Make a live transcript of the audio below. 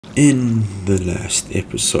In the last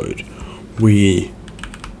episode, we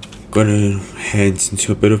got our hands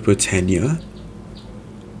into a bit of Britannia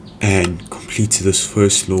and completed this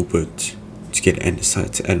first little bit to get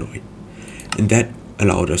andesite alloy, and that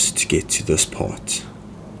allowed us to get to this part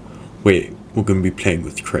where we're going to be playing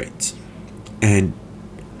with crates. And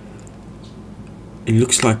it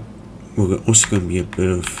looks like we're also going to be a bit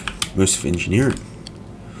of most of engineering,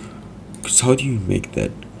 because how do you make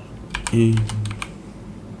that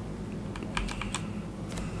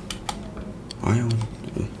iron?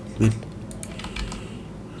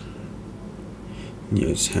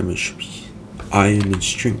 Yes, hammer should be iron and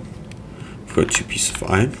string. We've got 2 pieces of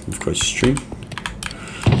iron, we've got string,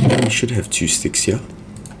 and we should have 2 sticks here.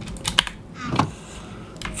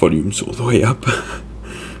 Volume's all the way up.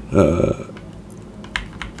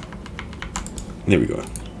 There we go.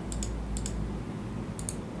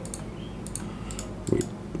 Wait,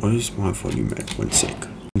 what is my volume at? 1 sec.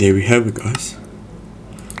 There we have it, guys.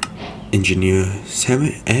 Engineer's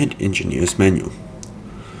hammer and engineer's manual.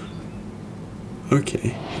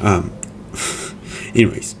 Okay.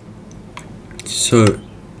 Anyways, so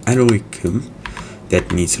alloy kiln,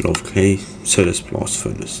 that needs a lot of clay, so does blast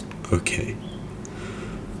furnace. Okay.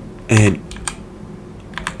 And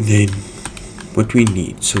then what we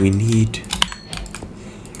need, so we need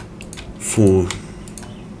for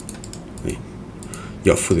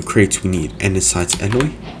the crates we need andesite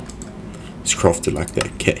alloy. It's crafted like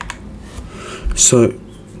that. Okay. So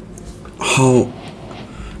how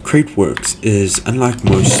crate works is, unlike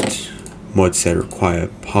most mods that require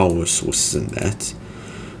power sources and that,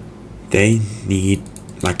 they need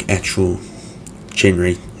like actual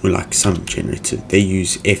generate, or like some generator. They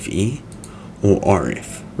use FE or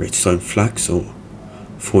RF, redstone flux, or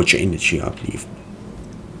forge energy, I believe.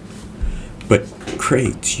 But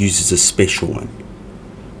crate uses a special one,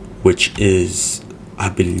 which is, I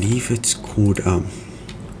believe it's called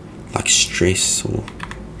like stress, or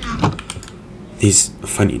there's a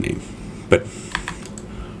funny name, but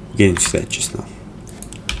we'll get into that just now,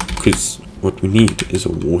 because what we need is a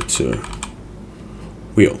water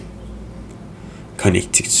wheel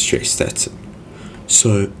connected to stress. That's it.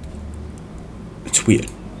 So it's weird,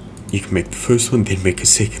 you can make the first one, then make a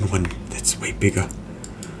second one that's way bigger.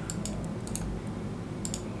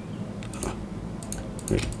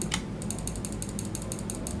 Wait.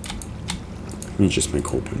 Let me just make a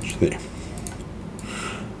whole bunch there.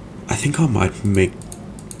 I think I might make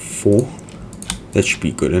 4. That should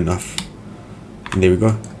be good enough. And there we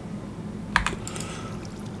go.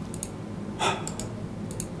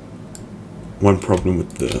 One problem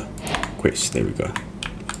with the quest. There we go.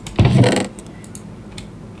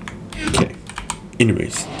 Okay.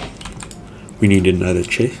 Anyways, we need another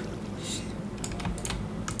chest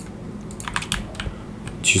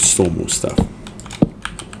to store more stuff.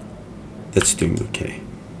 That's doing okay.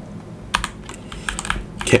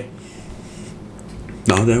 Okay.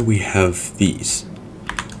 Now that we have these,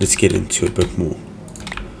 let's get into a bit more.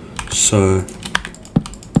 So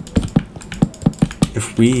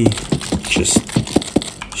if we just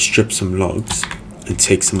strip some logs and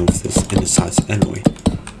take some of this andesite alloy,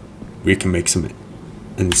 we can make some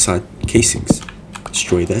andesite casings.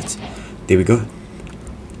 Destroy that. There we go.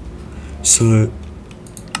 So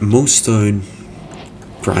millstone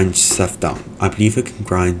grinds stuff down. I believe it can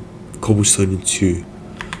grind cobblestone into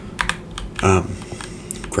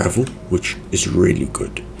gravel, which is really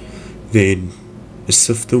good. Then a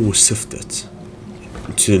sifter will sift it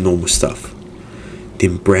into the normal stuff.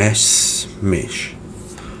 Then brass mesh,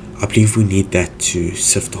 I believe we need that to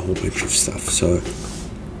sift a whole bunch of stuff. So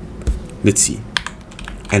let's see.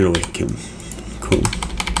 Alloy kiln, cool.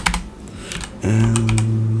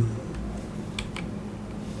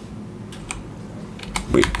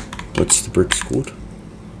 Wait, what's the bricks called?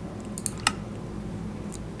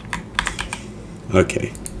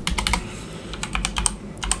 Okay.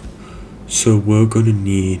 So we're gonna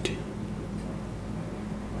need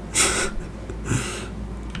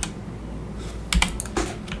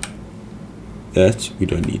that. We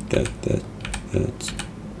don't need that,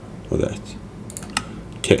 or that.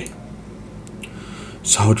 Okay.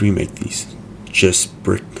 So how do we make these? Just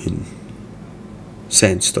brick and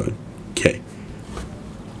sandstone. Okay.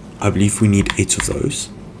 I believe we need 8 of those.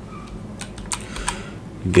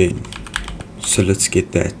 Then, so let's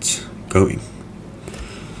get that going.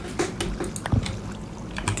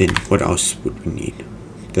 Then what else would we need?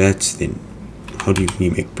 That's then, how do we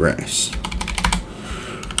make brass?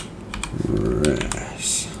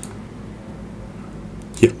 Brass.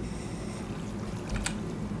 Yep.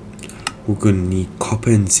 We're gonna need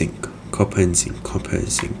copper and zinc. Copper and zinc, copper and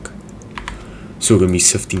zinc. So we're gonna be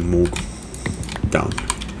sifting more down.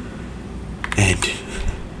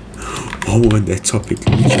 while we're on that topic,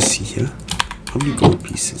 let me just see here. How many gold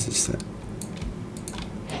pieces is that?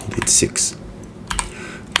 That's 6.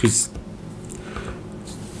 Because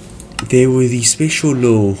there were these special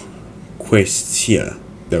little quests here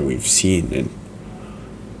that we've seen, and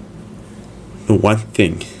the one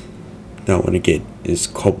thing that I want to get is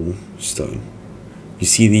cobblestone. You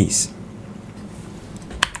see these?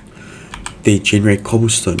 They generate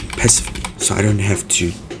cobblestone passively, so I don't have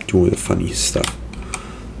to do all the funny stuff.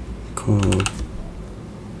 Cobblestone.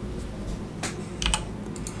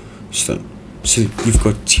 So you've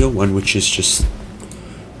got tier 1, which is just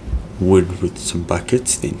wood with some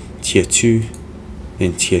buckets, then tier 2,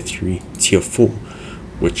 then tier 3, tier 4,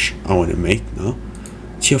 which I want to make now.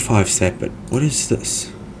 Tier 5 is that, but what is this?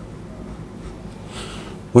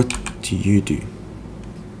 What do you do?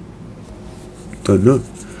 Don't know.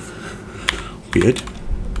 Weird.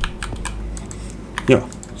 Yeah,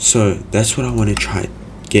 so that's what I want to try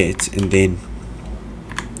get, and then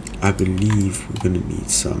I believe we're gonna need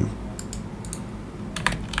some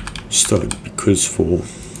stone, because for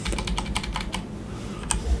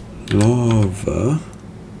lava,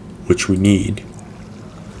 which we need,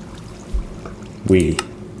 we're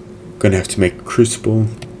gonna have to make a crucible,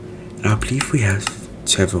 and I believe we have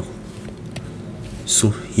to have a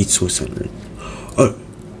heat source on it. Oh,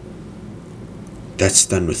 that's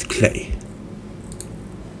done with clay.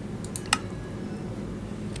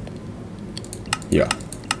 Yeah.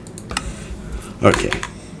 Okay.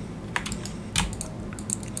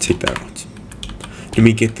 Take that out. Let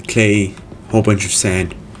me get the clay, whole bunch of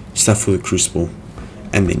sand, stuff for the crucible,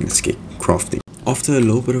 and then let's get crafting. After a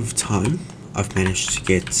little bit of time, I've managed to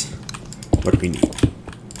get what we need.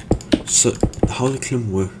 So how the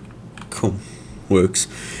kiln works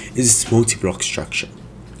is it's multi-block structure.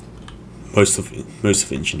 Most of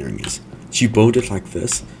engineering is. So you build it like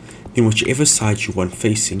this, then whichever side you want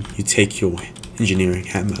facing, you take your engineering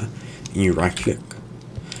hammer and you right click.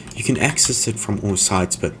 You can access it from all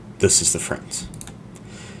sides, but this is the front.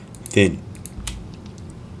 Then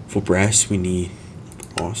for brass we need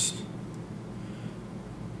brass,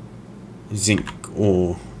 zinc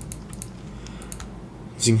and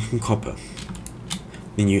copper.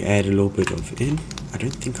 Then you add a little bit of in. I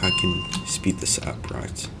don't think I can speed this up,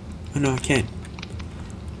 right? Oh no, I can.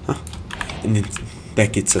 Huh. And then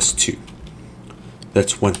that gets us 2.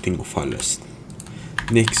 That's one thing off our list.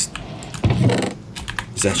 Next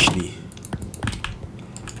is actually,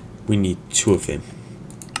 we need 2 of them.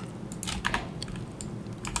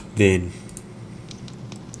 Then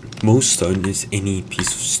millstone is any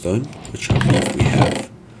piece of stone, which I believe we have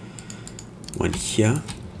one here.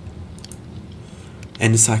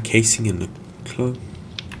 Andesite casing in the cloak.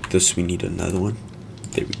 This we need another one.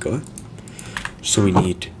 There we go. So we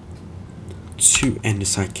need 2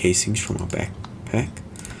 andesite casings from our backpack.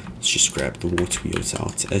 Let's just grab the water wheels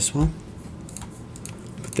out as well.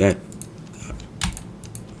 But that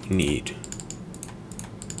we need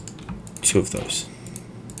 2 of those.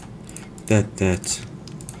 That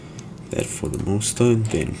for the millstone,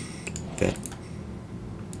 then that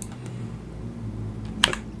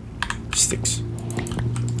sticks,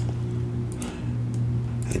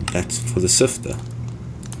 and that's for the sifter.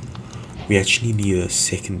 We actually need a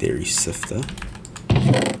secondary sifter.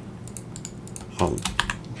 You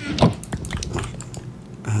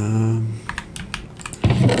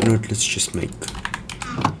know what, let's just make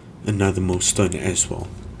another millstone as well.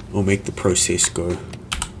 It'll make the process go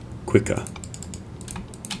quicker.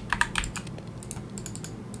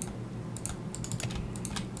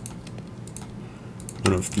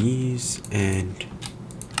 One of these and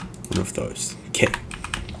one of those. Okay.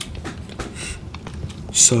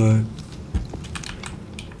 So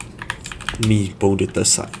let me build it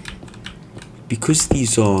this side. Because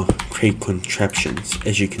these are crate contraptions,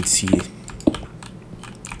 as you can see,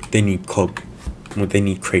 they need they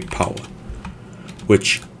need crate power,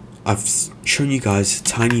 which I've shown you guys a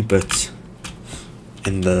tiny bit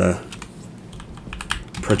in the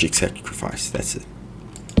project sacrifice. That's it.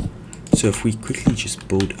 So if we quickly just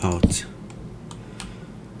build out,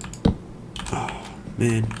 oh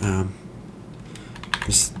man,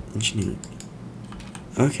 this engineering.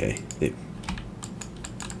 Okay, there.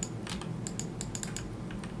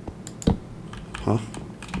 Huh?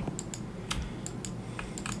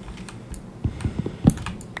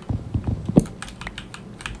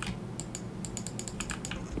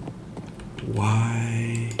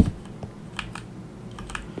 Why?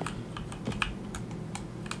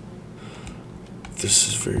 This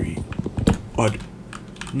is very odd.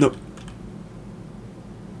 No.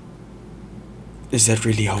 Is that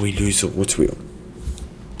really how we lose a water wheel?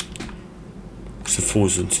 So it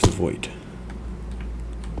falls into the void.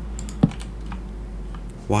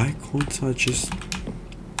 why can't I just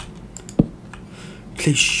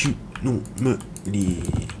play shoot normally?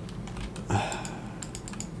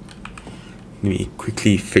 Let me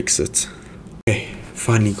quickly fix it. Okay,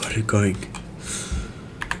 finally got it going.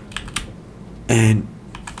 And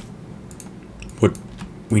what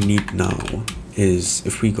we need now is,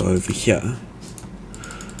 if we go over here,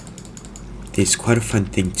 there's quite a fun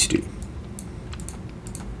thing to do.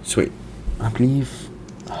 So wait, I believe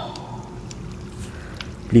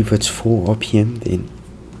it's 4 RPM, then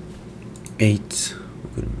 8,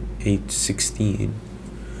 16,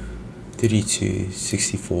 32,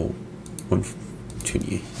 64,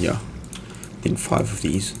 120, yeah. Then 5 of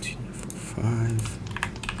these, 2, 4, 5.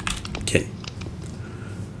 Okay.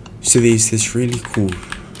 So there's this really cool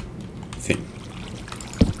thing.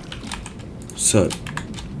 So,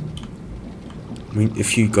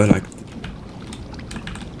 if you go like,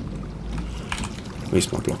 where's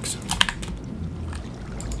my blocks?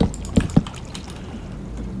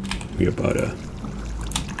 We're about to,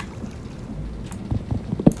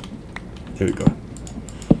 there we go.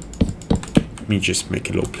 Let me just make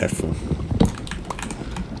a little platform.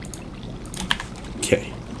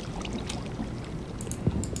 Okay.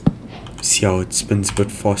 See how it spins a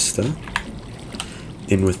bit faster?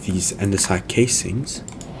 Then with these andesite casings,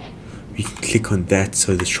 we can click on that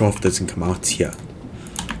so the shaft doesn't come out here,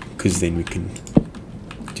 because then we can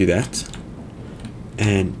do that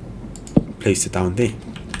and place it down there.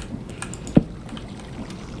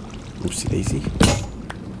 Oopsie daisy.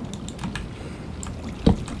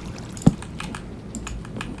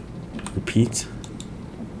 Repeat.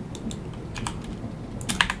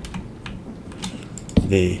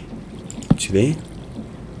 There to there.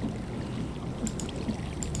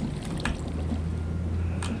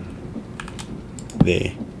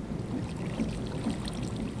 There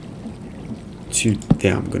to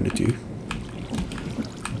there. I'm gonna do.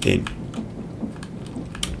 Then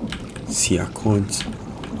see, I can't.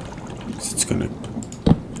 So it's gonna.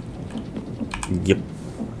 Yep.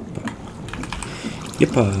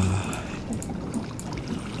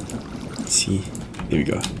 See, there we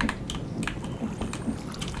go.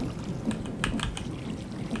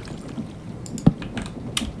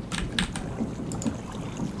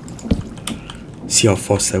 See how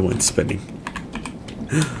fast I went spinning.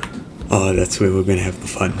 Oh, that's where we're gonna have the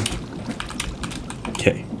fun.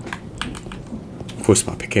 Okay. Of course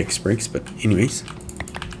my pickaxe breaks, but anyways.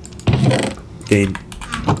 Then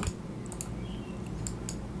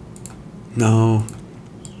now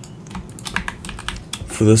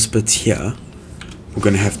for this bit here, we're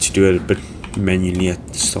gonna have to do it a bit manually at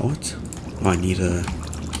the start. Oh, I need a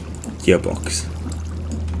gearbox.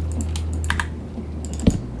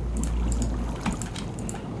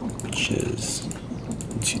 Which is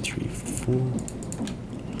 1, 2, 3, 4.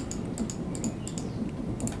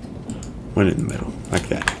 One in the middle, like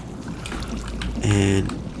that. And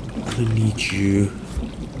I'm gonna need you.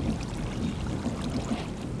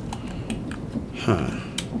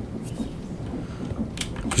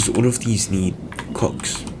 Because all of these need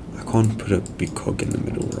cogs. I can't put a big cog in the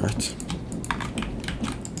middle, right?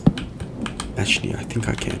 Actually, I think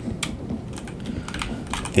I can.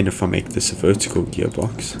 Then if I make this a vertical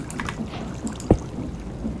gearbox,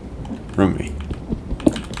 wrong way,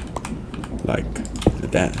 like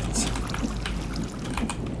that,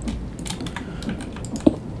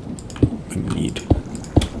 I need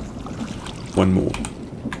one more.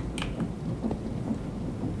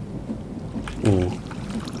 Or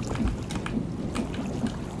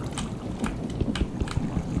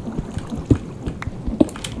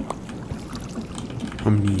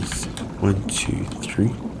how many is 1, 2, 3?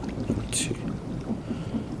 1, 2.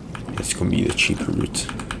 That's gonna be the cheaper route.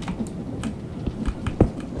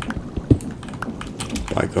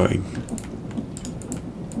 By going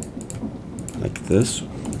like this,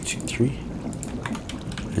 1, 2, 3,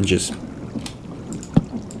 and just,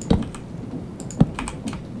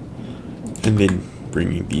 and then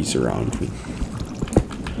bringing these around with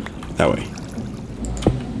that way.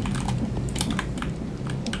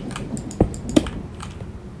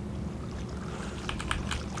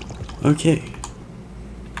 Okay.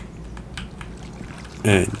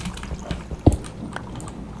 And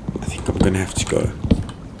I think I'm gonna have to go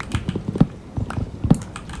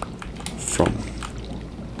from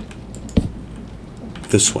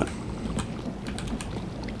this one.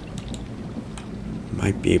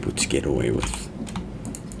 Might be able to get away with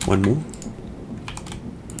one more.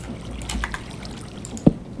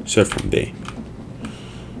 So from there.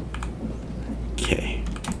 Okay.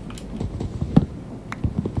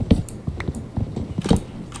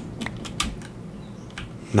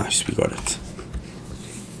 Nice, we got it.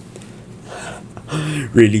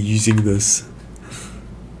 really using this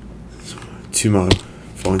to my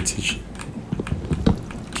advantage.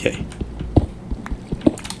 Okay.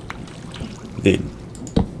 Then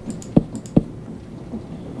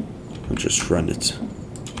I'll just run it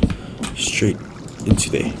straight into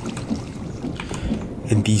there.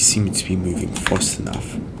 And these seem to be moving fast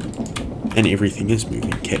enough. And everything is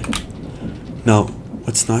moving. Okay. Now,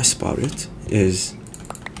 what's nice about it is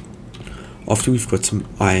after we've got some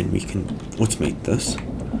iron, we can automate this.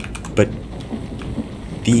 But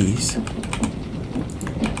these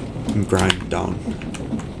can grind down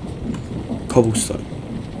cobblestone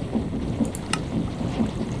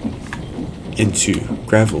into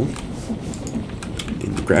gravel.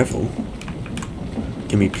 Then the gravel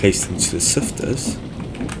can be placed into the sifters,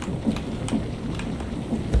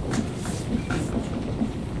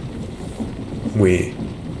 where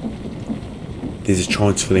there's a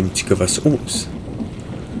chance for them to give us ores.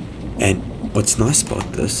 And what's nice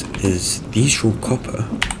about this is these raw copper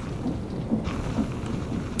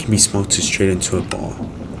can be smelted straight into a bar.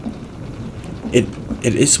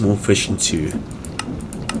 It is more efficient to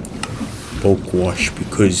bulk wash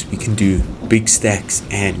because we can do big stacks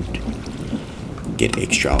and get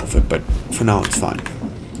extra out of it, but for now it's fine.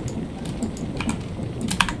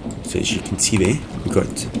 So as you can see there, we got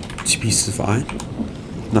 2 pieces of iron.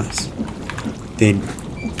 Nice. Then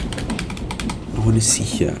I want to see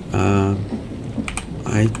here,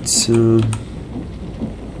 item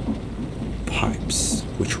pipes.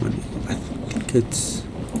 Which one? I think it's,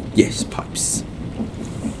 yes, pipes.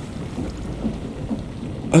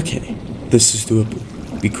 Okay, this is doable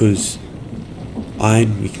because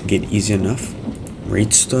iron we can get easy enough.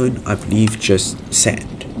 Redstone, I believe, just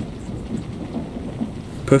sand.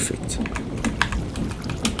 Perfect.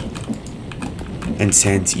 And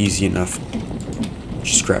sand's easy enough,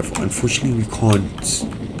 just gravel. Unfortunately, we can't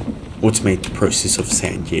automate the process of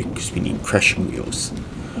sand yet because we need crushing wheels.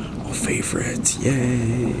 Our favorite,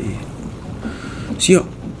 yay! So yeah,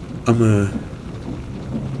 I'm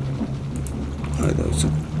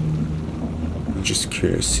just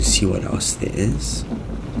curious to see what else there is.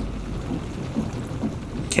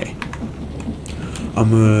 Okay, I'm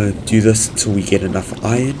gonna do this until we get enough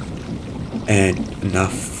iron and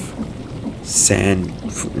enough sand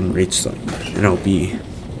and redstone, and I'll be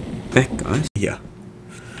back, guys. Yeah,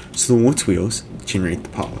 so the water wheels generate the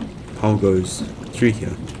power. Power goes through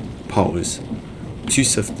here, powers 2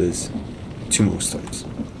 sifters, 2 more stones.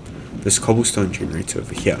 This cobblestone generator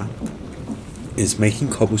over here is making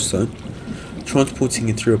cobblestone, transporting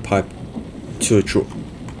it through a pipe to a drawer.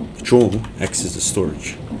 The drawer acts as a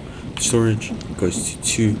storage. Storage goes to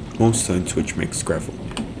 2 more stones, which makes gravel.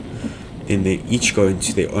 Then they each go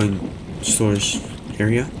into their own storage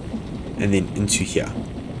area and then into here.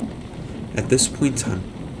 At this point in time,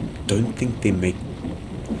 don't think they're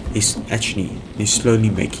slowly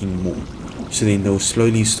making more. So then they'll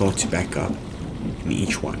slowly start to back up in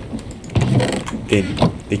each one. Then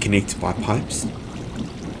they connect by pipes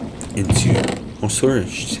into our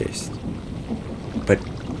storage chest. But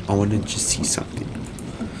I want to just see something.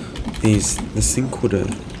 There's this thing called a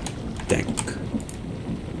Dank,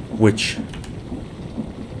 which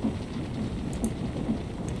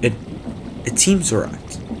it seems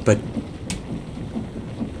alright, but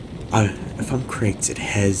if I'm correct, it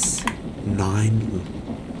has 9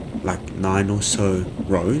 or so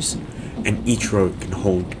rows, and each row can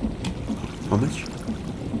hold how much?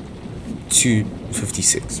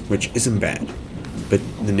 256, which isn't bad. But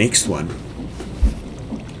the next one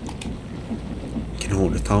can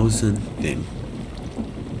hold 1,000, then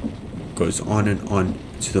goes on and on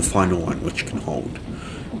to the final one, which can hold,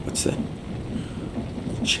 what's that?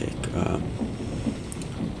 Check.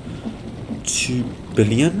 2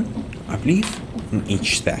 billion, I believe, in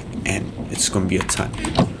each stack, and it's gonna be a ton.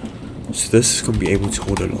 So this is gonna be able to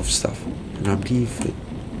hold a lot of stuff, and I believe it.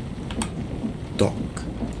 Dock.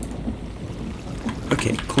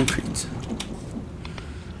 Okay, concrete,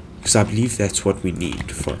 because I believe that's what we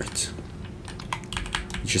need for it.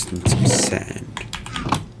 We just need some sand.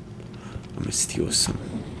 I'm gonna steal some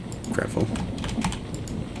gravel.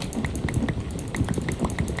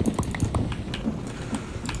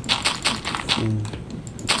 1,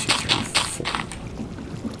 2, 3, 4.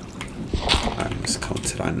 I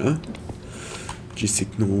miscounted, I know. Just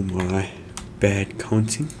ignore my bad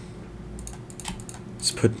counting.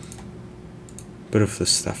 Let's put a bit of the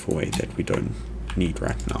stuff away that we don't need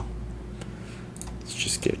right now. Let's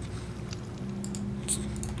just get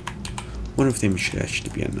one of them. Should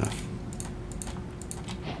actually be enough.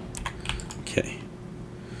 Okay,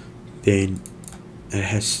 then it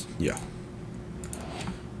has, yeah,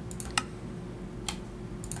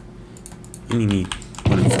 only need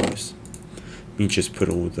one of those. Let me just put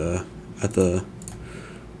all the other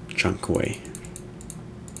junk away.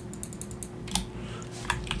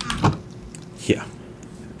 Here.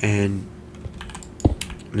 And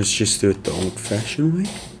let's just do it the old-fashioned way.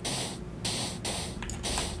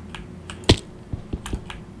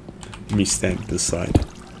 Let me stand this side,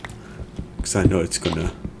 because I know it's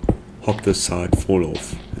gonna hop this side, fall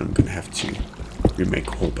off, and I'm gonna have to remake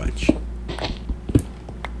a whole bunch.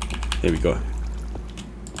 There we go.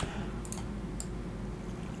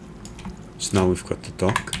 So now we've got the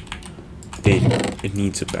dock. Then it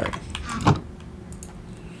needs a barrel.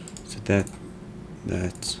 So that,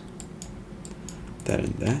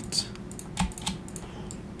 and that.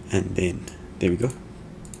 And then, there we go.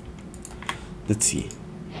 Let's see.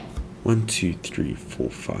 1, 2, 3, 4,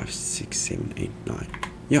 5, 6, 7, 8, 9.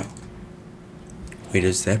 Yeah. Wait,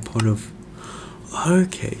 is that part of...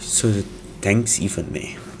 Okay, so the Dank's even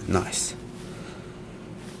there. Nice.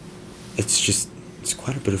 It's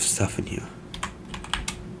quite a bit of stuff in here.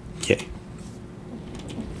 Okay.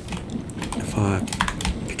 If I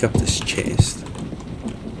pick up this chest,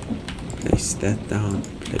 place that down,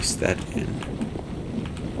 place that in.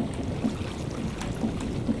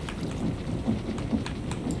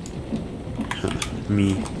 Let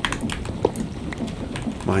me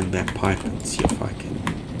mine that pipe and see if I can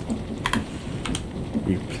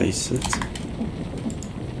replace it.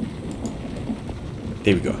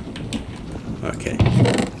 There we go. Okay.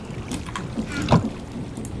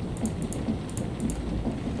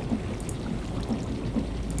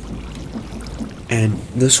 And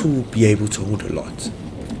this will be able to hold a lot.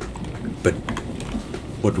 But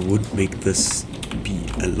what would make this be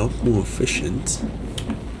a lot more efficient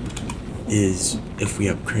is if we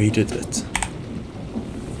upgraded it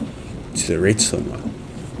to the redstone one,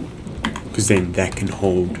 because then that can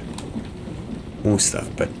hold more stuff.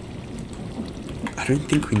 But I don't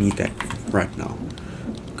think we need that right now,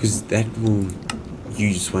 because that will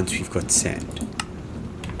use once we've got sand.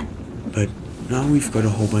 But now we've got a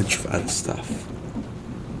whole bunch of other stuff,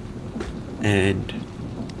 and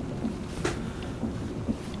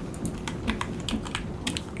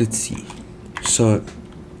let's see. So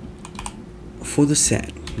for the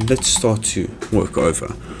sand, let's start to work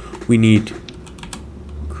over. We need,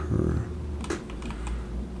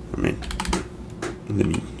 let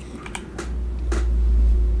me,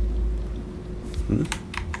 am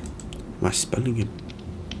I spelling it?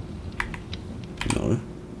 No.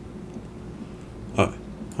 Oh,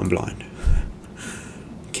 I'm blind.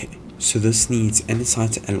 Okay, so this needs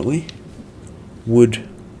andesite alloy, wood,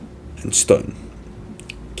 and stone.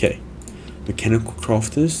 Okay, mechanical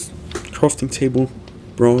crafting table,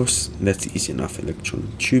 brass, that's easy enough.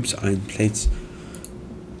 Electron tubes, iron plates,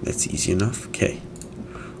 that's easy enough. Okay,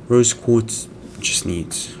 rose quartz just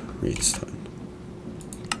needs redstone.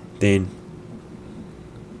 Then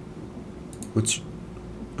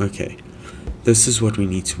okay, this is what we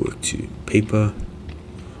need to work to: paper,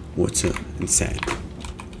 water, and sand.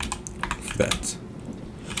 For that,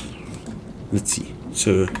 let's see.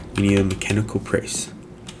 So we need a mechanical press,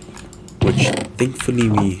 which thankfully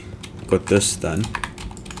we got this done.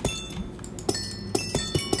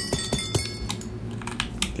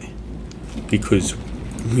 Because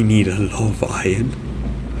we need a lot of iron,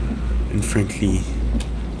 and frankly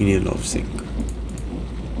we need a lot of zinc.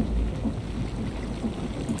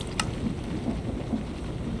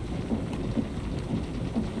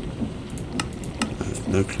 I have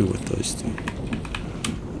no clue what those do.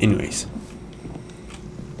 Anyways,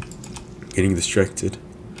 getting distracted.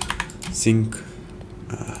 Zinc,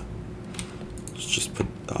 let's just put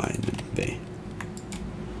the iron in there.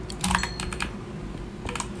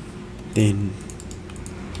 Then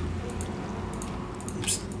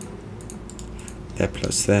oops, that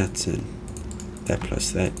plus that and that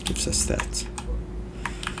plus that gives us that.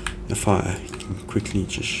 If I can quickly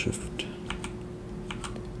just shift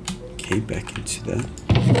K back into that,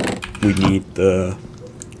 we need the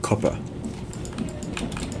copper,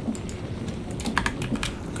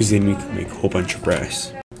 because then we can make a whole bunch of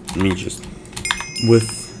brass. Let me just,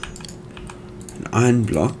 with an iron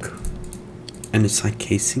block and a side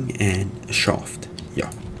casing and a shaft, yeah,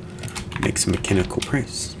 makes a mechanical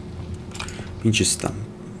press. We just dump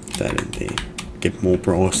that in there, get more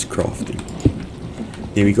brass crafting.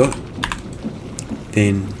 There we go.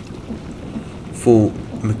 Then for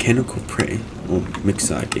mechanical press, or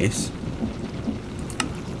mixer I guess,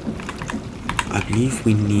 I believe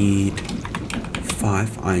we need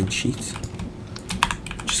 5 iron sheets.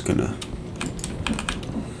 Just gonna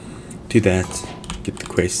do that, get the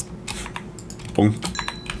quest. Bonk.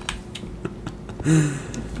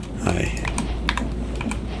 Hi.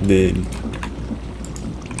 Then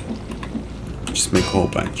just make a whole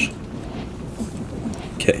bunch.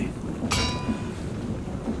 Okay.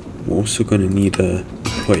 We're also going to need a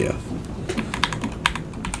deployer.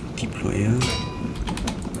 D5.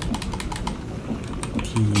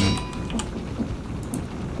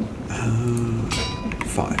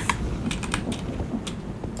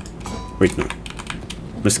 Wait, no.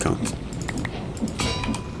 Miscount.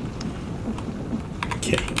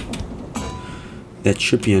 Okay. That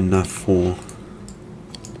should be enough for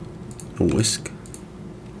a whisk.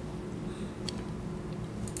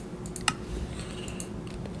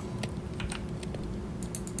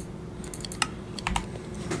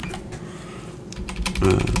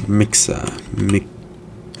 Mixer,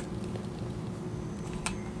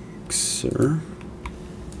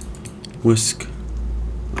 whisk.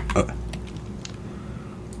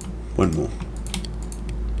 One more.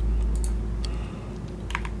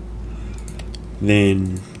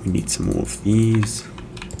 Then we need some more of these.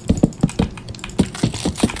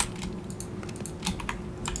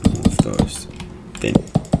 More of those. Then.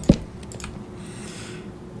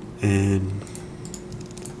 And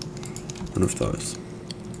one of those.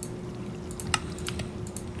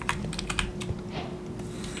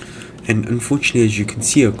 And unfortunately, as you can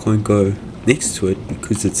see, I can't go next to it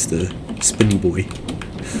because it's the spinny boy.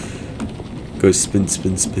 Go spin,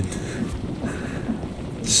 spin, spin.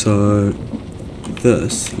 So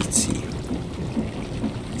this, let's see,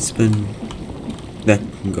 spin, that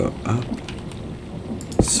can go up.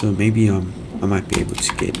 So maybe I might be able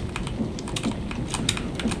to get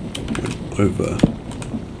one over.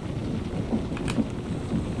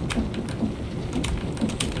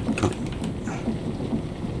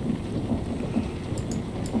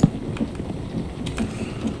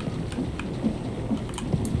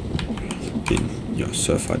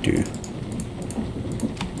 So if I do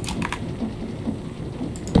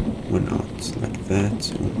one out like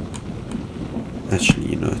that, or actually,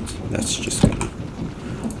 you know, that's just gonna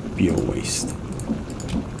be a waste.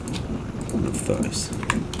 One of those,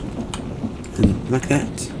 and like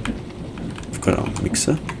that, we've got our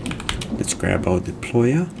mixer. Let's grab our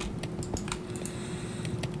deployer.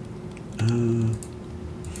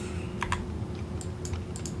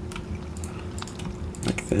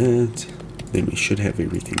 Like that. Then we should have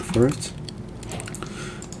everything for it.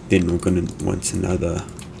 Then we're gonna want another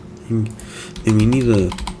thing. Then we need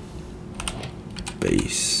a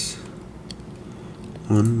base.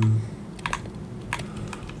 One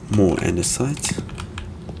more andesite.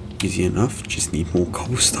 Easy enough, just need more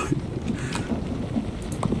cobblestone.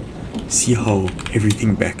 See how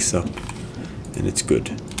everything backs up, and it's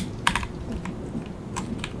good.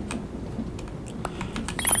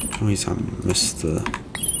 Always I missed the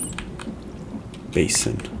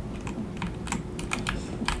basin.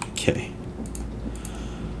 Okay.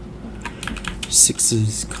 6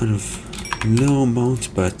 is kind of a little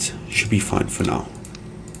amount, but should be fine for now.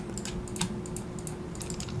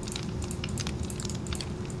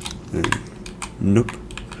 And nope.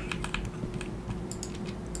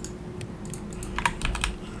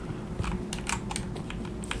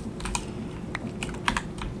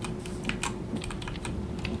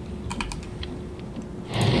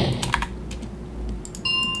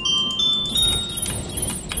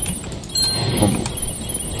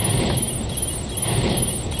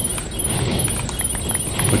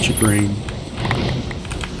 What's your brain?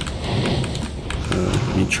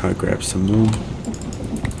 Let me try grab some more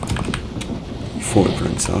before it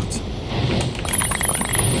runs out.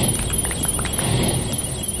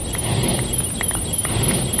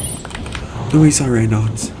 No ways I ran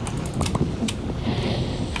out.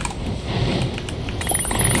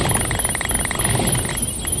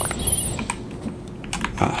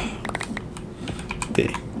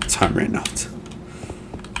 There, time ran out.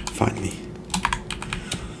 Finally.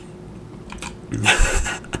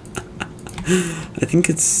 I think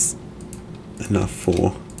it's enough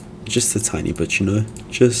for just a tiny bit, you know,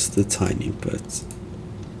 just a tiny bit.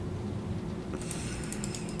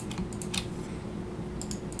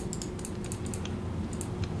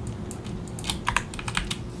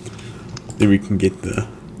 Then we can get the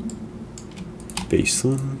base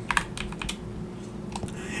on.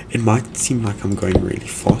 It might seem like I'm going really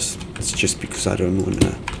fast. It's just because I don't want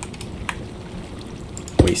to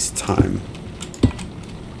waste time.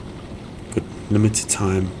 Good limited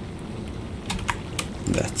time.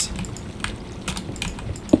 That.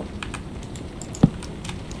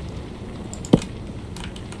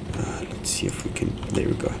 Let's see if we can. There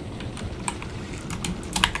we go.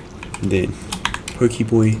 And then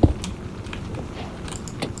Pokeboy.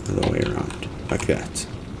 Other way around, like that.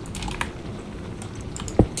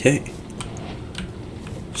 Okay.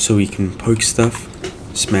 So we can poke stuff,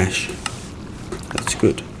 smash, That's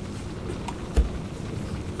good.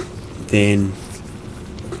 Then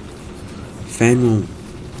fan will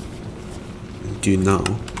do now.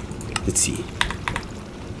 Let's see.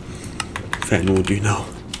 Fan will do now.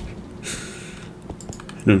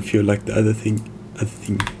 I don't feel like the other thing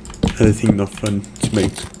not fun to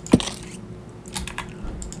make.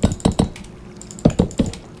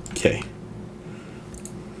 Okay.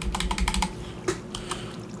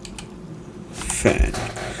 Fan.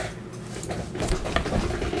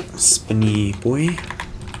 Spinny boy.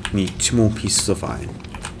 Need 2 more pieces of iron.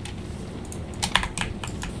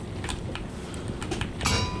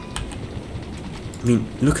 I mean,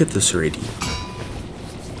 look at this already.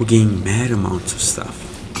 We're getting mad amounts of stuff.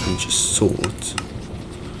 And just swords.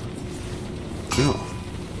 Yeah.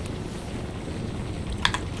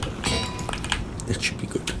 That should be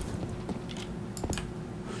good.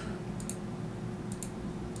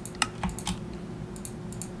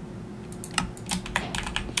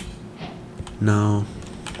 Now,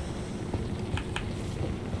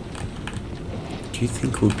 do you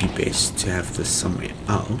think it would be best to have this somewhere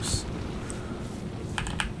else?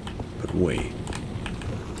 But wait.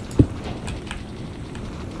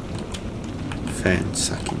 Fan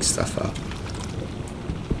sucking stuff up.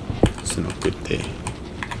 It's not good there.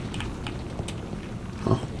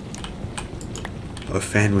 Huh? Oh,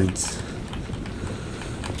 fan wins.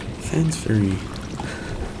 Fan's very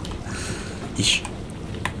ish.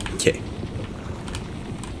 Okay.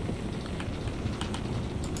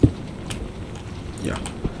 Yeah.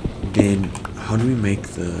 Then how do we make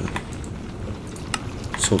the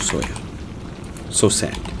soul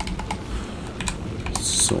sand?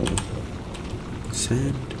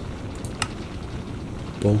 Sand,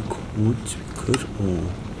 bulk wood good, or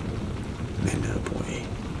manor boy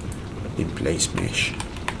in place mesh.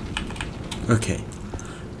 Okay,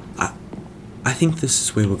 I think this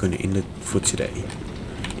is where we're going to end it for today.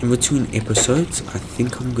 In between episodes, I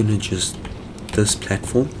think I'm going to just this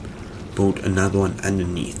platform build another one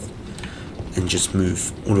underneath and just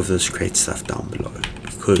move all of this crate stuff down below,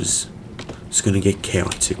 because it's going to get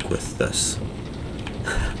chaotic with this.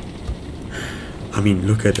 I mean,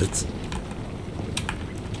 look at it.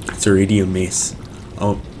 It's already a mess.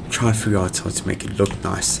 I'll try to figure out how to make it look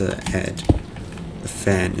nicer, add the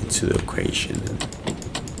fan into the equation, and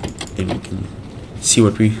then we can see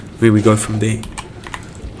where we go from there.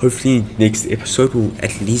 Hopefully next episode we'll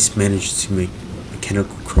at least manage to make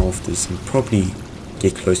mechanical crafters and probably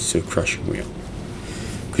get close to a crushing wheel.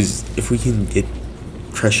 Because if we can get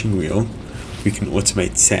crushing wheel, we can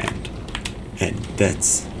automate sand, and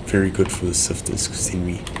that's very good for the sifters, because then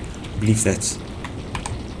I believe that's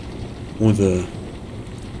all the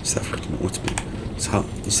stuff we can automate. So how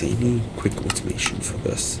is there any quick automation for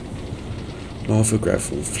this? Lava,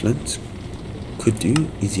 gravel, flint could do,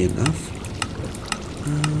 easy enough.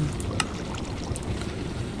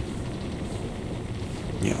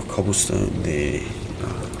 Yeah, cobblestone there.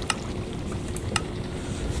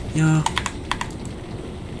 Yeah.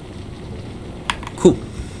 Cool.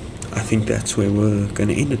 I think that's where we're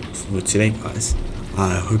gonna end it for today, guys.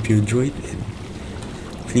 I hope you enjoyed, and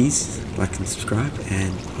please like and subscribe,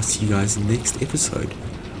 and I'll see you guys in the next episode,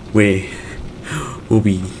 where we'll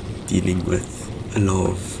be dealing with a lot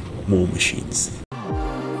of more machines.